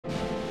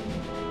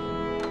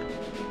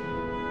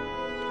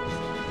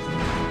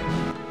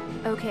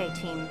Okay,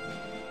 team.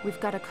 We've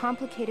got a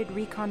complicated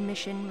recon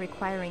mission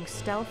requiring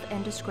stealth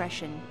and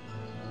discretion.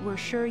 We're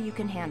sure you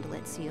can handle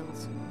it,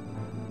 SEALs.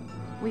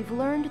 We've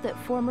learned that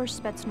former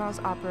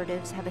Spetsnaz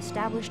operatives have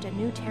established a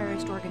new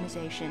terrorist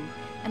organization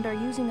and are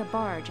using a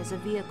barge as a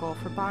vehicle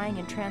for buying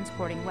and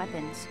transporting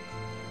weapons.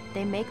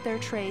 They make their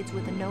trades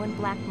with a known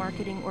black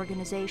marketing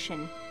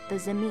organization, the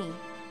Zemi.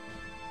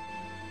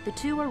 The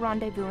two are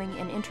rendezvousing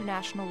in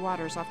international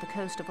waters off the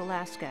coast of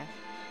Alaska.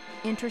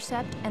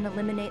 Intercept and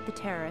eliminate the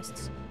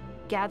terrorists,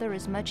 gather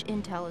as much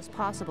intel as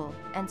possible,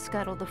 and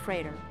scuttle the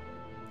freighter.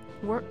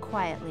 Work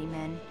quietly,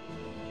 men.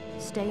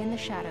 Stay in the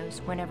shadows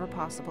whenever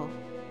possible.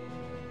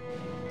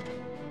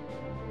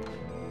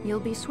 You'll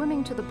be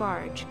swimming to the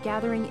barge,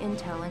 gathering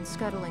intel and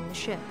scuttling the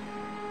ship.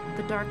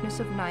 The darkness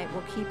of night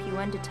will keep you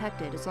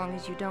undetected as long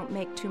as you don't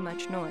make too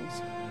much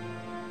noise.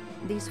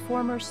 These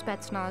former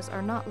Spetsnaz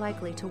are not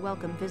likely to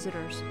welcome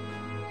visitors.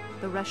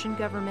 The Russian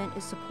government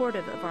is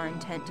supportive of our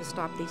intent to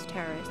stop these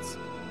terrorists,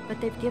 but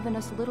they've given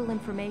us little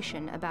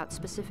information about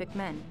specific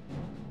men.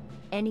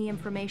 Any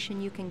information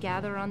you can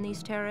gather on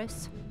these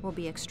terrorists will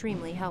be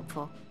extremely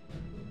helpful.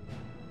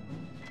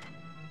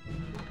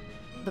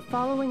 The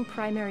following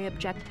primary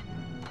objective.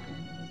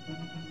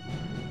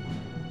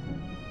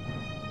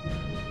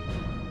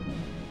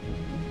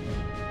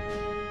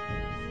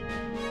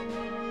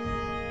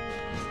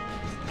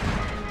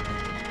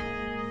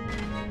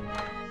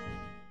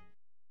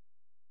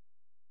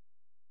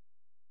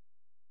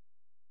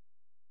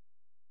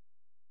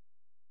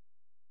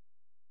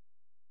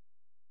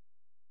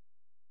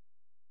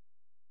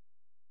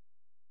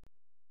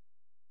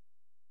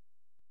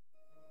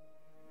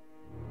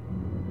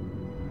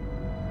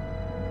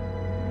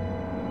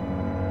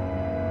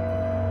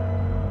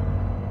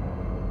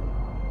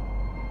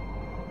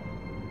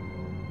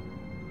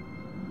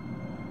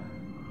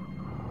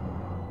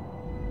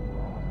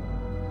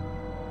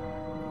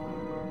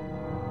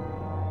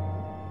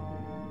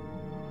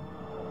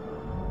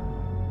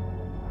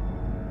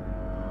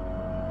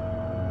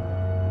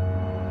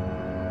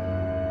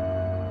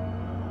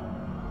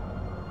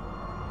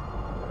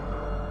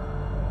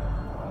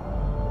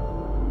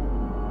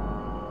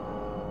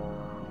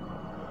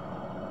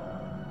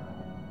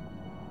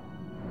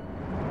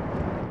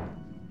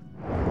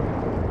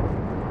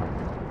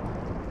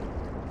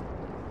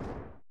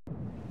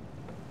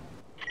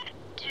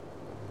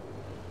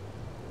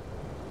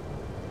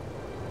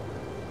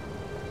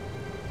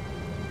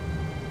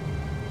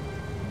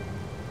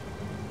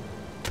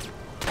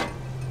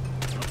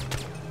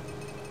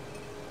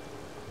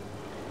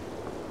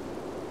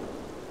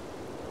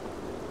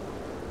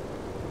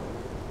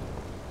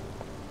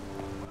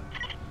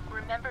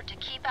 Remember to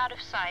keep out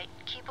of sight,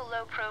 keep a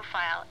low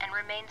profile, and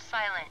remain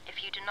silent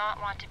if you do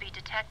not want to be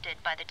detected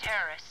by the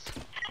terrorists.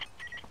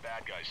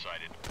 Bad guy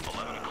sighted.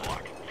 11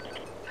 o'clock.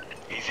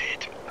 He's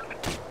hit.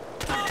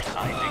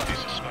 I think they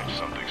suspect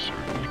something, sir.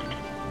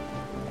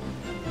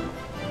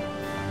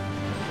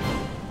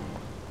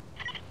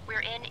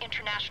 We're in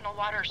international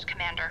waters,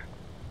 Commander.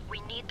 We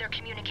need their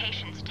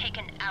communications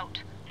taken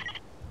out.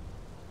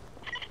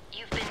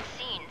 You've been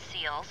seen,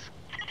 SEALs.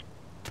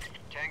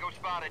 Tango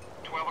spotted.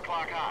 12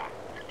 o'clock high.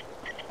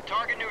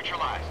 Target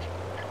neutralized.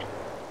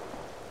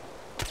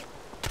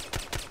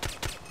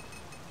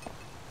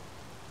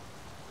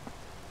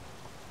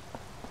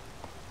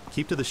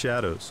 Keep to the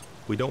shadows.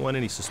 We don't want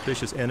any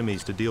suspicious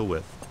enemies to deal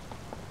with.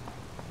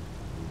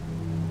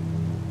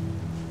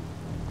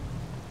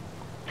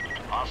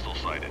 Hostile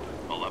sighted.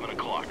 11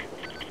 o'clock.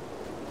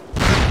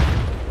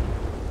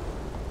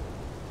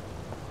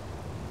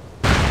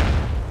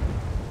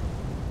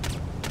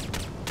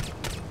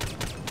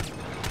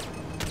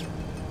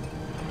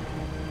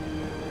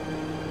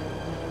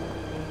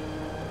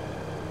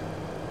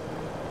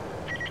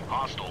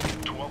 Hostile,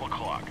 12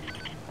 o'clock.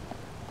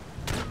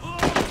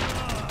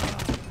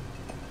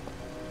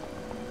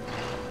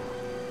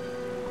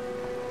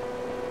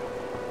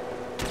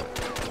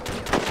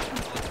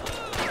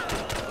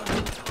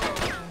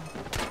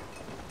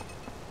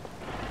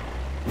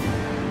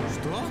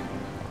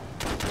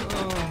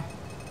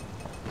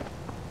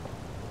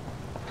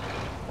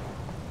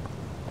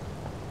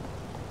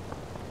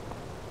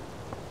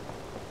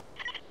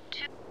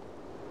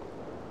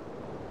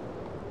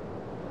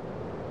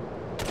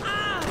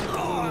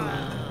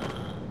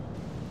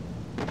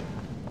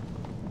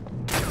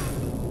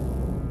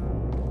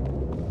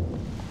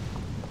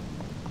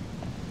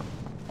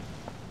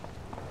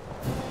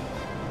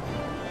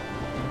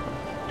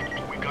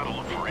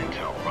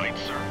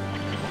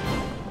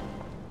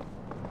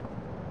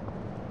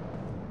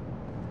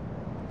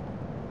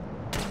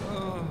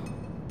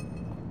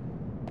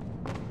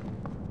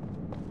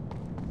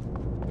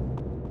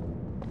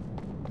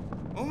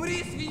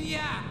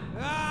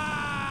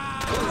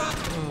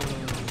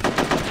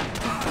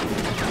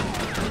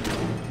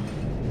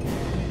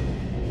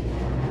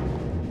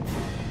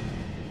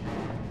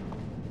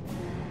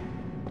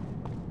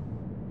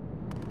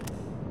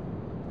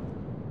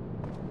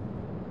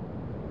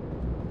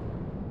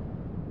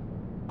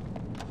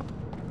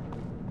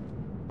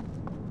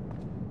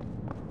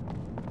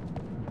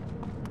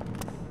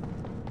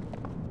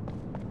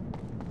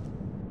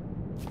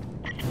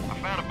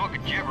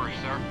 gibberish,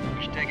 sir.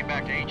 We should take it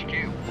back to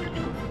HQ.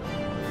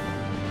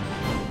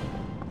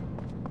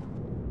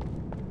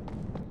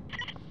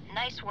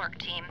 Nice work,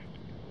 team.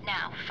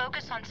 Now,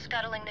 focus on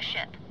scuttling the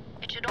ship.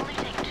 It should only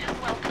take 2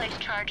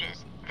 well-placed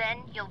charges.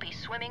 Then you'll be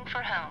swimming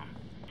for home.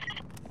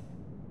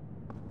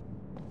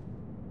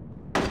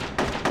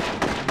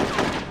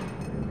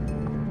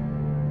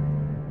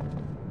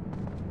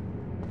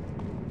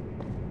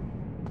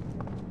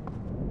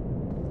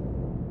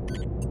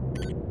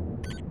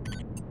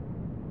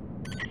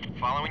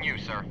 Following you,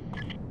 sir.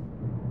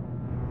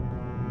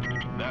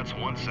 That's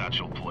one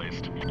satchel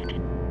placed.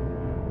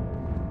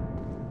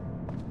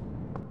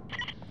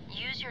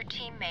 Use your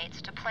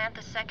teammates to plant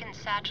the second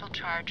satchel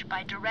charge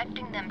by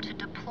directing them to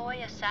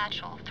deploy a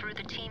satchel through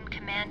the team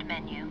command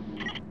menu.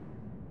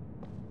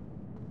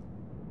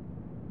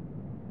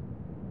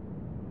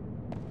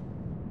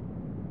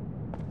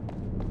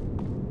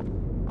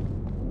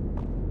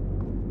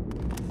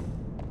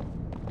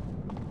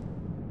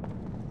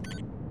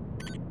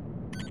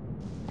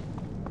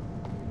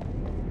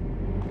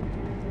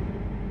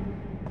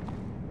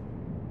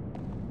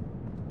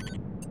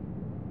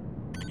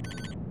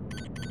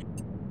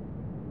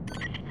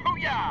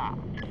 Booyah!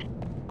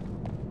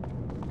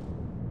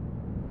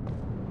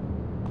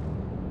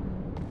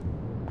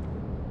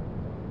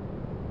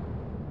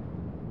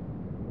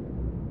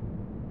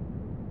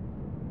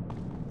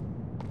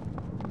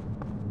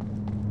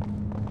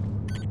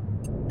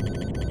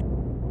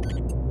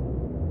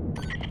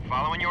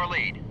 Following your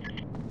lead.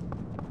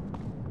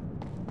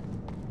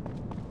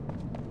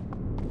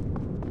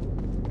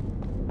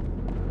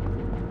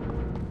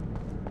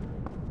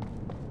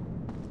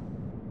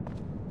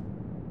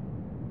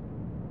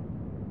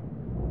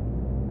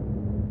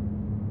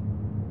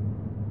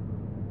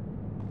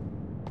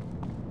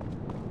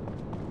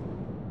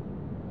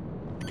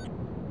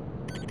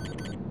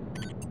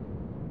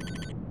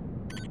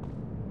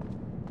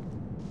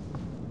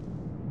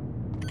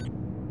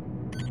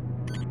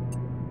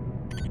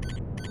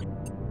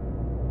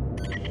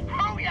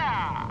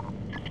 Booyah!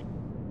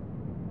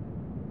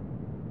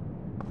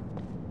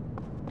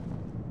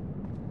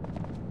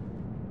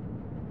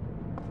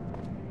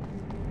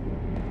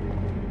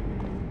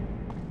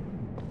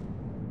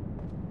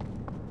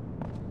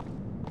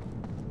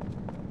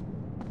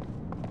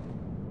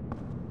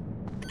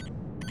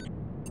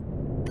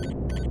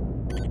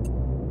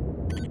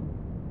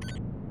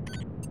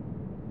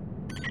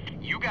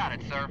 You got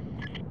it, sir.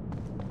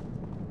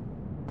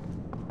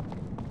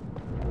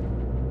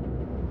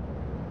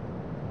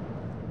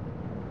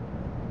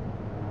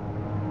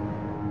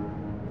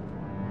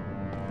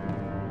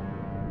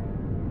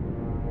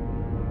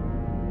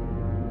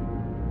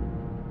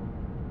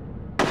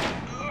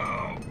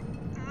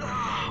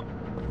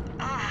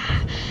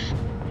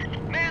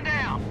 Man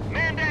down!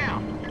 Man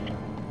down!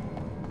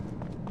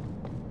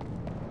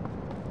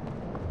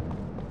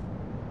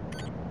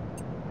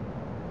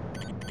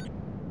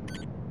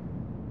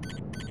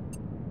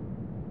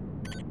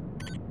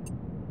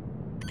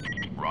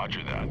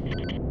 Roger that.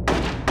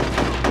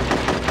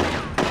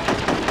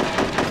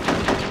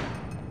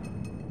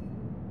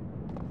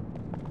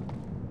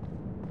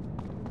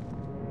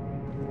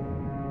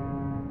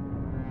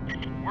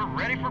 We're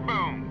ready for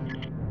boom.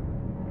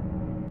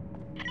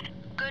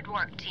 Good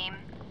work, team.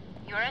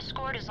 Your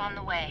escort is on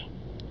the way.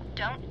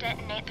 Don't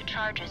detonate the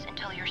charges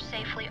until you're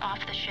safely off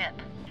the ship.